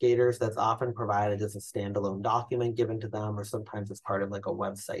investigators, that's often provided as a standalone document given to them, or sometimes as part of like a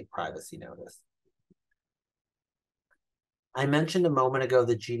website privacy notice. I mentioned a moment ago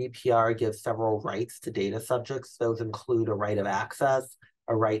that GDPR gives several rights to data subjects. Those include a right of access,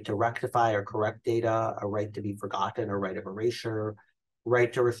 a right to rectify or correct data, a right to be forgotten or right of erasure,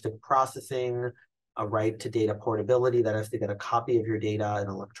 right to restrict processing, a right to data portability, that is to get a copy of your data in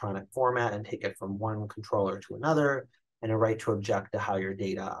electronic format and take it from one controller to another, and a right to object to how your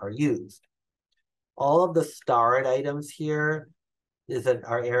data are used. All of the starred items here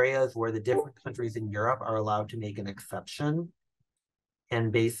are areas where the different countries in Europe are allowed to make an exception,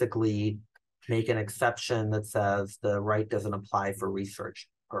 and basically make an exception that says the right doesn't apply for research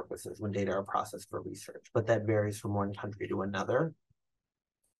purposes when data are processed for research, but that varies from one country to another.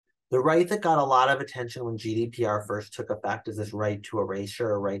 The right that got a lot of attention when GDPR first took effect is this right to erasure,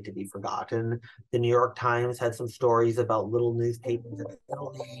 or right to be forgotten. The New York Times had some stories about little newspapers in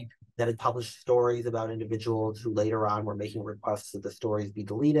Italy that had published stories about individuals who later on were making requests that the stories be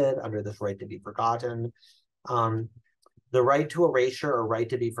deleted under this right to be forgotten. The right to erasure or right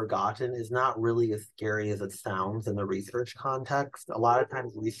to be forgotten is not really as scary as it sounds in the research context. A lot of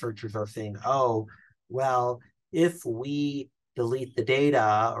times researchers are saying, oh, well, if we delete the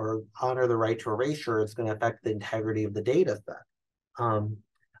data or honor the right to erasure, it's going to affect the integrity of the data set.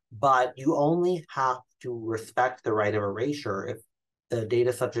 But you only have to respect the right of erasure if the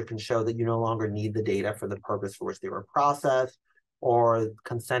data subject can show that you no longer need the data for the purpose for which they were processed, or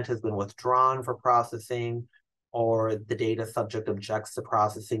consent has been withdrawn for processing, or the data subject objects to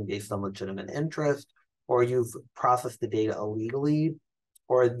processing based on legitimate interest, or you've processed the data illegally,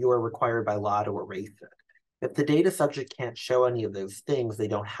 or you are required by law to erase it. If the data subject can't show any of those things, they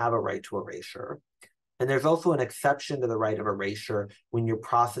don't have a right to erasure. And there's also an exception to the right of erasure when you're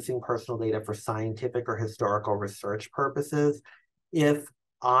processing personal data for scientific or historical research purposes, if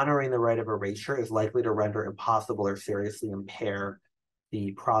honoring the right of erasure is likely to render impossible or seriously impair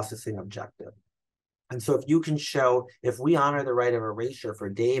the processing objective. And so if you can show, if we honor the right of erasure for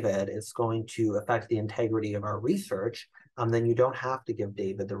David, it's going to affect the integrity of our research, then you don't have to give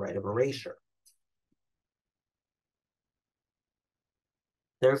David the right of erasure.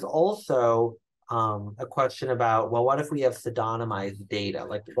 There's also a question about, well, what if we have pseudonymized data?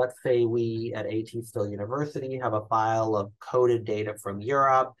 Like, let's say we at AT Still University have a file of coded data from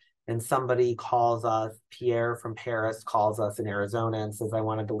Europe, and somebody calls us, Pierre from Paris calls us in Arizona and says, I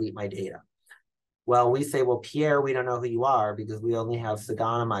want to delete my data. Well, we say, well, Pierre, we don't know who you are because we only have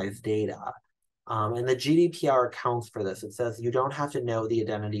pseudonymized data. And the GDPR accounts for this. It says you don't have to know the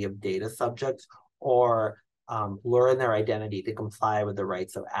identity of data subjects or learn their identity to comply with the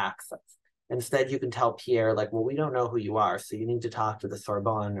rights of access. Instead, you can tell Pierre, like, well, we don't know who you are, so you need to talk to the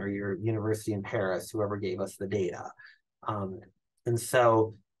Sorbonne or your university in Paris, whoever gave us the data. And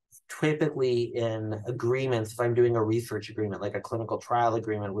so typically in agreements, if I'm doing a research agreement, like a clinical trial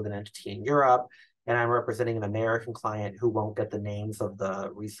agreement with an entity in Europe, and I'm representing an American client who won't get the names of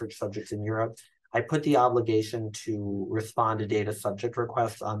the research subjects in Europe, I put the obligation to respond to data subject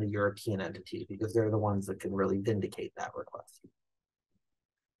requests on the European entity because they're the ones that can really vindicate that request.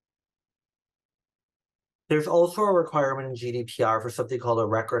 There's also a requirement in GDPR for something called a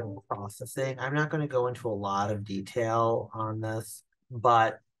record of processing. I'm not going to go into a lot of detail on this,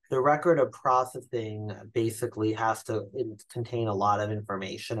 but the record of processing basically has to contain a lot of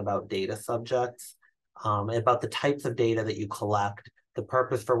information about data subjects, about the types of data that you collect, the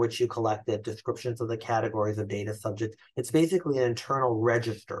purpose for which you collect it, descriptions of the categories of data subjects. It's basically an internal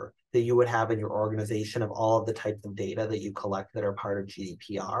register that you would have in your organization of all of the types of data that you collect that are part of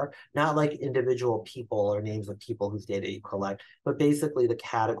GDPR, not like individual people or names of people whose data you collect, but basically the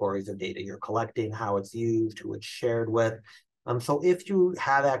categories of data you're collecting, how it's used, who it's shared with. So if you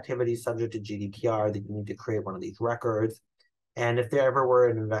have activities subject to GDPR, then you need to create one of these records. And if there ever were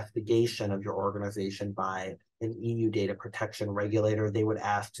an investigation of your organization by an EU data protection regulator, they would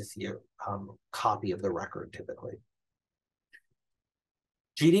ask to see a copy of the record typically.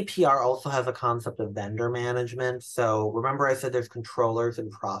 GDPR also has a concept of vendor management. So remember I said there's controllers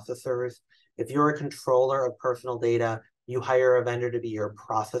and processors. If you're a controller of personal data, you hire a vendor to be your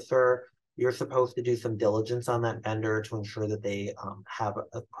processor. You're supposed to do some diligence on that vendor to ensure that they have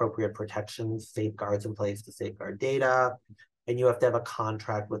appropriate protections, safeguards in place to safeguard data. And you have to have a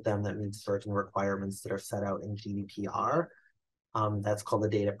contract with them that meets certain requirements that are set out in GDPR. That's called the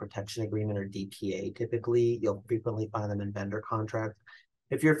Data Protection Agreement, or DPA typically. You'll frequently find them in vendor contracts.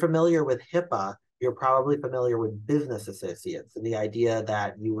 If you're familiar with HIPAA, you're probably familiar with business associates and the idea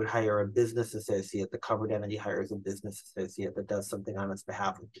that you would hire a business associate, the covered entity hires a business associate that does something on its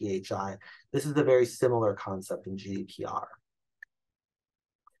behalf with PHI. This is a very similar concept in GDPR.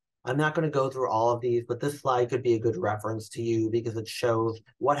 I'm not going to go through all of these, but this slide could be a good reference to you because it shows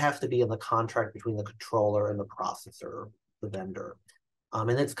what has to be in the contract between the controller and the processor, the vendor. And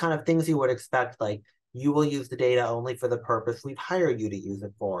it's kind of things you would expect, like you will use the data only for the purpose we've hired you to use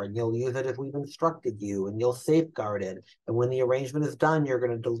it for, and you'll use it as we've instructed you, and you'll safeguard it. And when the arrangement is done, you're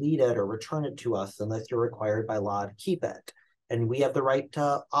going to delete it or return it to us unless you're required by law to keep it. And we have the right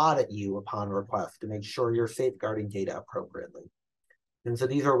to audit you upon request to make sure you're safeguarding data appropriately. And so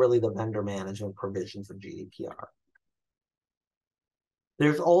these are really the vendor management provisions of GDPR.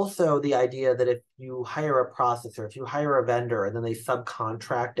 There's also the idea that if you hire a processor, if you hire a vendor and then they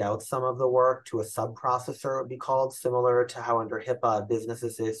subcontract out some of the work to a sub-processor, it would be called, similar to how under HIPAA, a business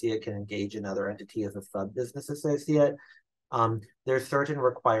associate can engage another entity as a sub-business associate. There's certain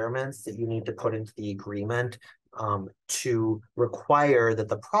requirements that you need to put into the agreement to require that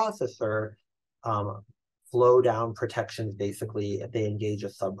the processor flow down protections, basically, if they engage a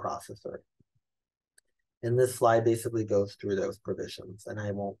sub-processor. And this slide basically goes through those provisions, and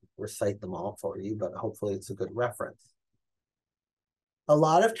I won't recite them all for you, but hopefully it's a good reference. A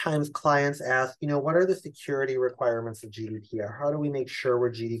lot of times clients ask, what are the security requirements of GDPR? How do we make sure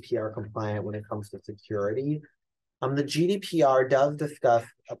we're GDPR compliant when it comes to security? The GDPR does discuss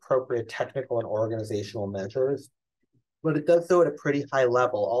appropriate technical and organizational measures, but it does so at a pretty high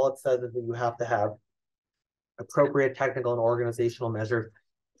level. All it says is that you have to have appropriate technical and organizational measures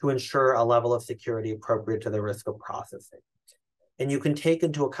to ensure a level of security appropriate to the risk of processing. And you can take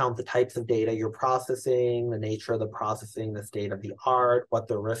into account the types of data you're processing, the nature of the processing, the state of the art, what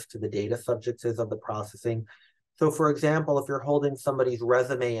the risk to the data subjects is of the processing. So for example, if you're holding somebody's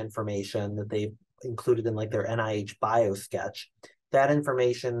resume information that they've included in like their NIH bio sketch, that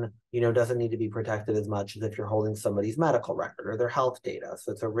information, doesn't need to be protected as much as if you're holding somebody's medical record or their health data.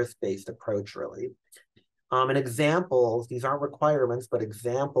 So it's a risk-based approach, really. And examples, these aren't requirements, but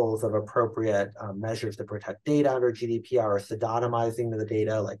examples of appropriate measures to protect data under GDPR are pseudonymizing the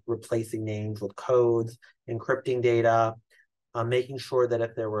data, like replacing names with codes, encrypting data, making sure that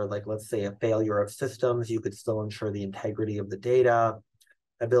if there were, like, let's say, a failure of systems, you could still ensure the integrity of the data,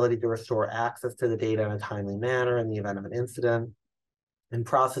 ability to restore access to the data in a timely manner in the event of an incident, and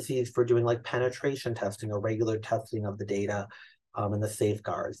processes for doing like penetration testing or regular testing of the data and the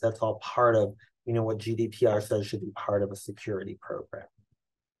safeguards. That's all part of what GDPR says should be part of a security program.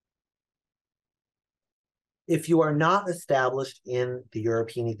 If you are not established in the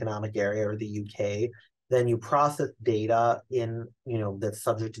European Economic Area or the UK, then you process data in, that's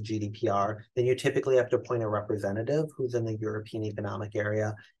subject to GDPR, then you typically have to appoint a representative who's in the European Economic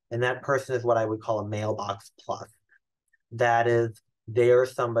Area. And that person is what I would call a mailbox plus. That is, they are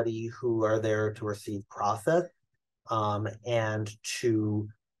somebody who are there to receive process and to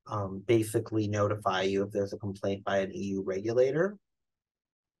basically notify you if there's a complaint by an EU regulator.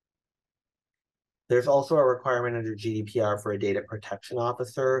 There's also a requirement under GDPR for a data protection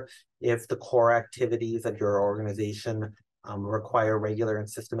officer if the core activities of your organization require regular and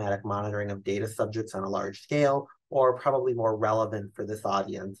systematic monitoring of data subjects on a large scale, or probably more relevant for this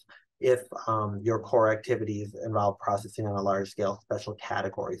audience, if your core activities involve processing on a large scale special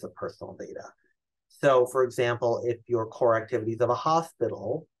categories of personal data. So, for example, if your core activities of a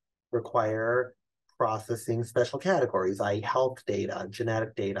hospital require processing special categories, i.e. health data,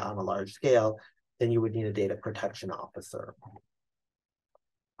 genetic data on a large scale, then you would need a data protection officer.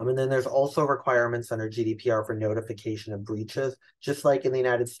 And then there's also requirements under GDPR for notification of breaches. Just like in the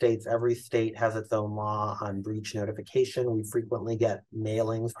United States, every state has its own law on breach notification. We frequently get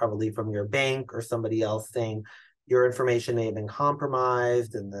mailings, probably from your bank or somebody else, saying your information may have been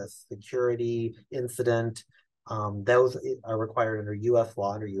compromised in this security incident. Those are required under US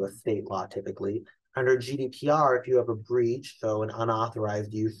law, under US state law typically. Under GDPR, if you have a breach, so an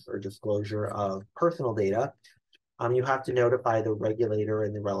unauthorized use or disclosure of personal data, you have to notify the regulator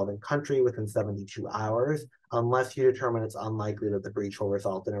in the relevant country within 72 hours, unless you determine it's unlikely that the breach will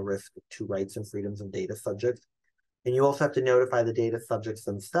result in a risk to rights and freedoms of data subjects. And you also have to notify the data subjects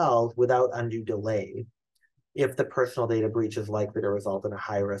themselves without undue delay if the personal data breach is likely to result in a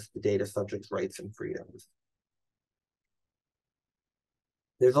high risk to data subjects' rights and freedoms.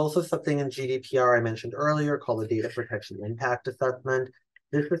 There's also something in GDPR I mentioned earlier called the Data Protection Impact Assessment.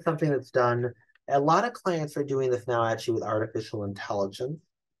 This is something that's done. A lot of clients are doing this now actually with artificial intelligence.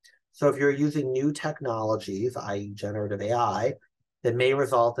 So if you're using new technologies, i.e. generative AI, that may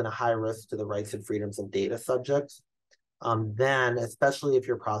result in a high risk to the rights and freedoms of data subjects, then especially if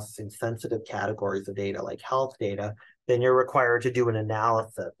you're processing sensitive categories of data like health data, then you're required to do an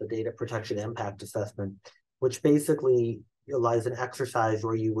analysis, the Data Protection Impact Assessment, which basically lies an exercise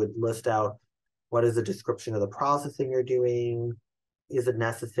where you would list out what is the description of the processing you're doing. Is it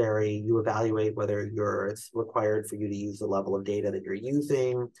necessary? You evaluate whether it's required for you to use the level of data that you're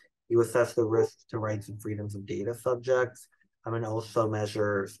using. You assess the risks to rights and freedoms of data subjects. And also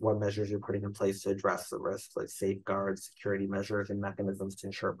what measures you're putting in place to address the risks, like safeguards, security measures, and mechanisms to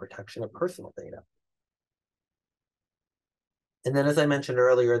ensure protection of personal data. And then, as I mentioned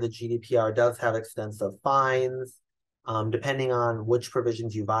earlier, the GDPR does have extensive fines. Depending on which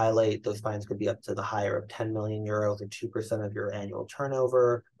provisions you violate, those fines could be up to the higher of 10 million euros or 2% of your annual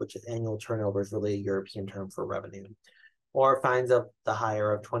turnover, which annual turnover is really a European term for revenue, or fines of the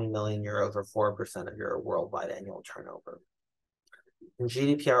higher of 20 million euros or 4% of your worldwide annual turnover. And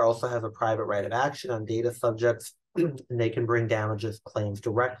GDPR also has a private right of action on data subjects, and they can bring damages claims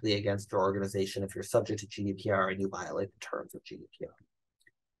directly against your organization if you're subject to GDPR and you violate the terms of GDPR.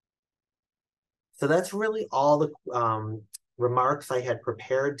 So that's really all the remarks I had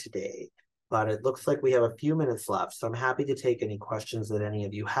prepared today, but it looks like we have a few minutes left. So I'm happy to take any questions that any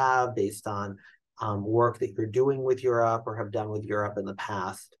of you have based on work that you're doing with Europe or have done with Europe in the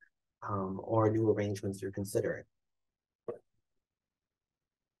past, or new arrangements you're considering.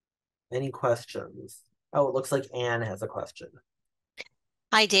 Any questions? Oh, it looks like Anne has a question.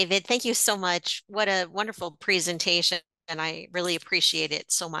 Hi, David. Thank you so much. What a wonderful presentation, and I really appreciate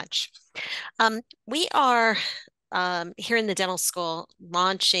it so much. We are here in the dental school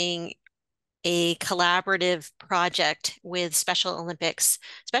launching a collaborative project with Special Olympics.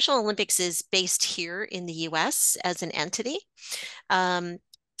 Special Olympics is based here in the US as an entity.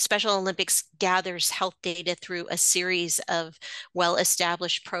 Special Olympics gathers health data through a series of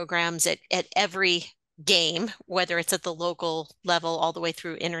well-established programs at every game, whether it's at the local level all the way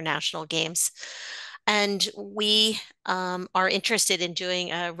through international games. And we are interested in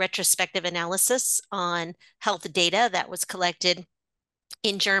doing a retrospective analysis on health data that was collected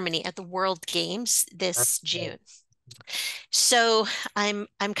in Germany at the World Games this June. So I'm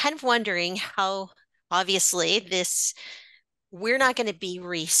kind of wondering how, obviously, we're not going to be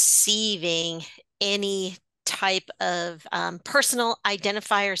receiving any type of personal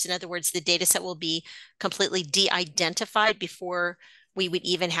identifiers. In other words, the data set will be completely de-identified before we would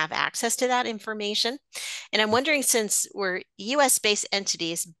even have access to that information. And I'm wondering, since we're US-based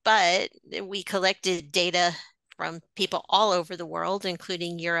entities, but we collected data from people all over the world,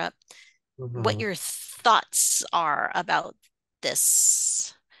 including Europe, what your thoughts are about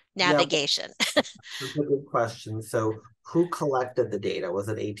this navigation? Yeah, that's a good question. So who collected the data? Was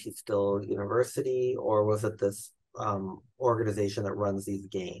it AT Still University, or was it this organization that runs these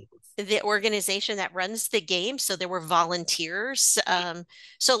games? The organization that runs the game. So there were volunteers.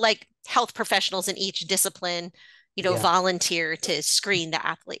 So like health professionals in each discipline, volunteer to screen the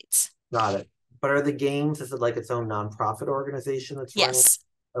athletes. Got it. But are the games, is it like its own nonprofit organization that's running? Yes.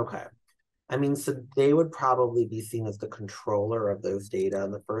 Okay. I mean, so they would probably be seen as the controller of those data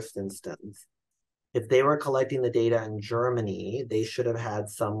in the first instance. If they were collecting the data in Germany, they should have had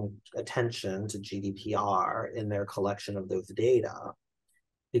some attention to GDPR in their collection of those data,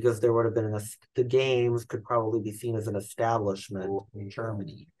 because there would have been the games could probably be seen as an establishment in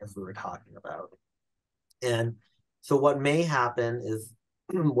Germany, as we were talking about. And so what may happen is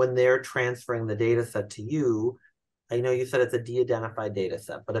when they're transferring the data set to you, I know you said it's a de-identified data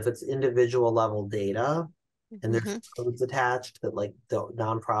set, but if it's individual level data and there's codes attached that like the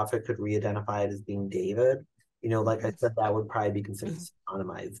nonprofit could re-identify it as being David, you know, like I said, that would probably be considered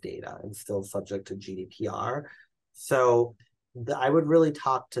anonymized data and still subject to GDPR. So I would really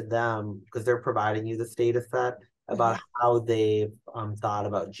talk to them because they're providing you this data set about how they've thought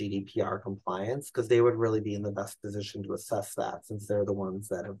about GDPR compliance, because they would really be in the best position to assess that since they're the ones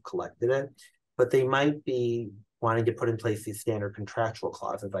that have collected it. But they might be wanting to put in place these standard contractual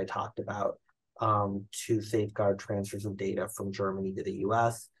clauses I talked about to safeguard transfers of data from Germany to the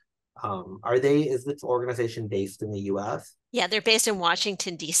US. Is this organization based in the US? Yeah, they're based in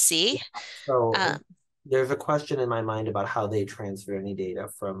Washington, D.C. So there's a question in my mind about how they transfer any data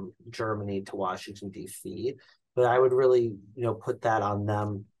from Germany to Washington, D.C. But I would really, put that on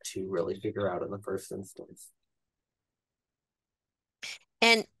them to really figure out in the first instance.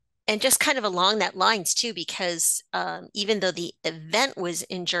 And just kind of along that lines too, because even though the event was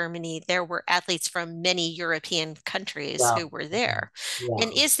in Germany, there were athletes from many European countries who were there. Yeah.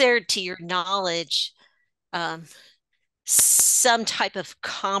 And is there, to your knowledge, some type of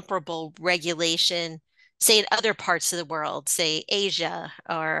comparable regulation, say in other parts of the world, say Asia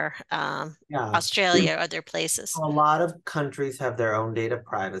or Australia or other places? A lot of countries have their own data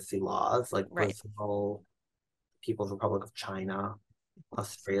privacy laws, like Right. Brazil, People's Republic of China,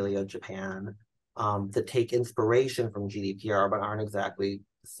 Australia, Japan, that take inspiration from GDPR but aren't exactly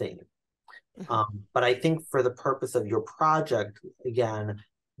the same. But I think for the purpose of your project, again,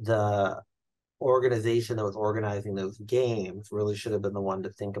 the organization that was organizing those games really should have been the one to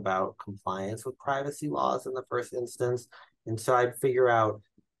think about compliance with privacy laws in the first instance. And so I'd figure out,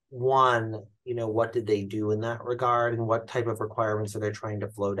 one, what did they do in that regard, and what type of requirements are they trying to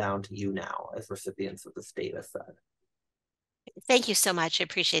flow down to you now as recipients of this data set? Thank you so much. I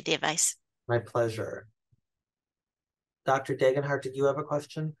appreciate the advice. My pleasure. Dr. Degenhardt, did you have a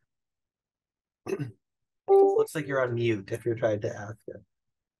question? Looks like you're on mute if you're trying to ask it.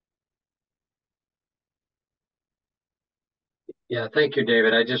 Yeah, thank you,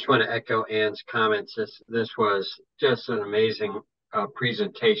 David. I just want to echo Ann's comments. This was just an amazing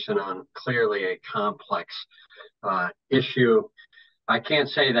presentation on clearly a complex issue. I can't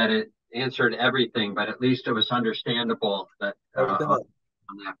say that it answered everything, but at least it was understandable that on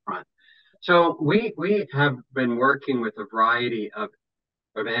that front. So we have been working with a variety of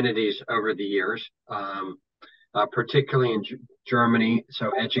entities over the years, particularly in Germany.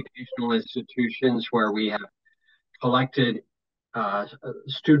 So educational institutions where we have collected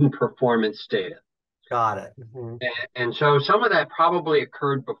student performance data. Got it. And so some of that probably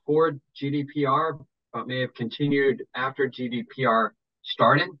occurred before GDPR, but may have continued after GDPR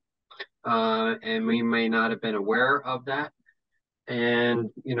started. And we may not have been aware of that. And,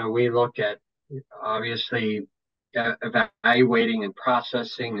 we look at obviously evaluating and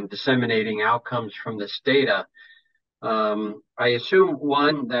processing and disseminating outcomes from this data. I assume,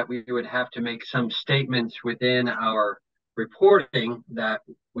 one, that we would have to make some statements within our reporting that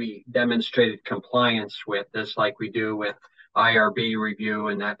we demonstrated compliance with this, like we do with IRB review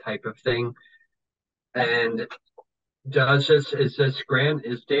and that type of thing. And is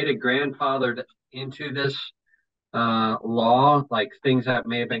data grandfathered into this law, like things that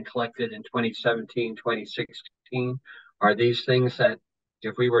may have been collected in 2017, 2016? Are these things that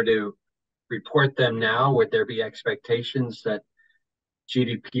if we were to report them now, would there be expectations that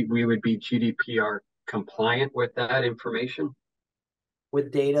we would be GDPR compliant with that information?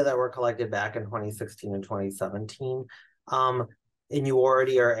 With data that were collected back in 2016 and 2017, and you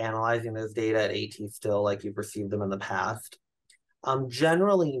already are analyzing those data at AT still, like you've received them in the past,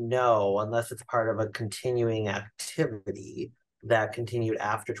 generally no, unless it's part of a continuing activity that continued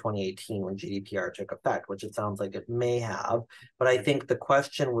after 2018 when GDPR took effect, which it sounds like it may have. But I think the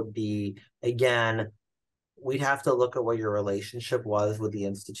question would be, again, we'd have to look at what your relationship was with the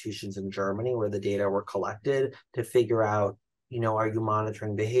institutions in Germany where the data were collected to figure out, are you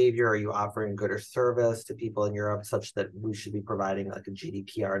monitoring behavior? Are you offering good or service to people in Europe such that we should be providing like a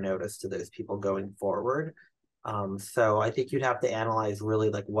GDPR notice to those people going forward? So I think you'd have to analyze really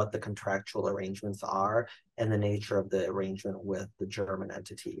like what the contractual arrangements are and the nature of the arrangement with the German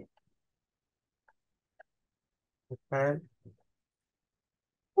entity. Okay.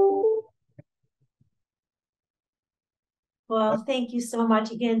 Well, thank you so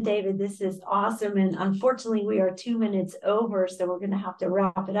much again, David. This is awesome. And unfortunately, we are 2 minutes over, so we're going to have to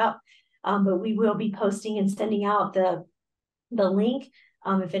wrap it up. But we will be posting and sending out the link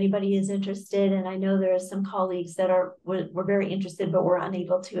if anybody is interested. And I know there are some colleagues that were very interested, but were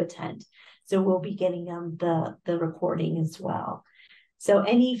unable to attend. So we'll be getting them the recording as well. So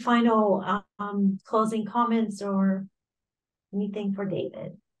any final closing comments or anything for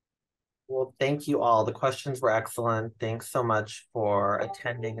David? Well, thank you all. The questions were excellent. Thanks so much for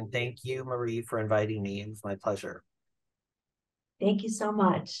attending. And thank you, Marie, for inviting me. It was my pleasure. Thank you so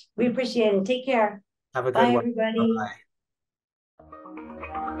much. We appreciate it. Take care. Have a good Bye, one. everybody.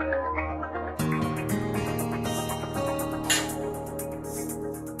 Bye-bye.